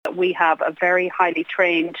We have a very highly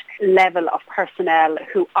trained level of personnel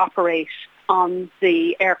who operate on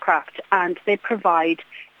the aircraft, and they provide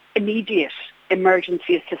immediate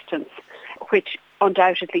emergency assistance, which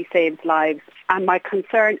undoubtedly saves lives. And my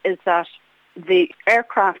concern is that the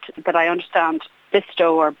aircraft that I understand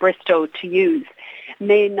Bristow to use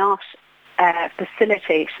may not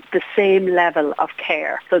facilitate the same level of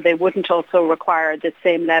care. So they wouldn't also require the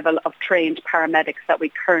same level of trained paramedics that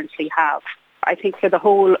we currently have. I think for the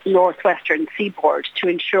whole northwestern seaboard, to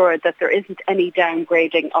ensure that there isn't any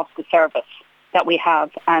downgrading of the service that we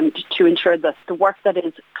have, and to ensure that the work that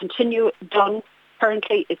is done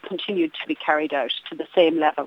currently is continued to be carried out to the same level.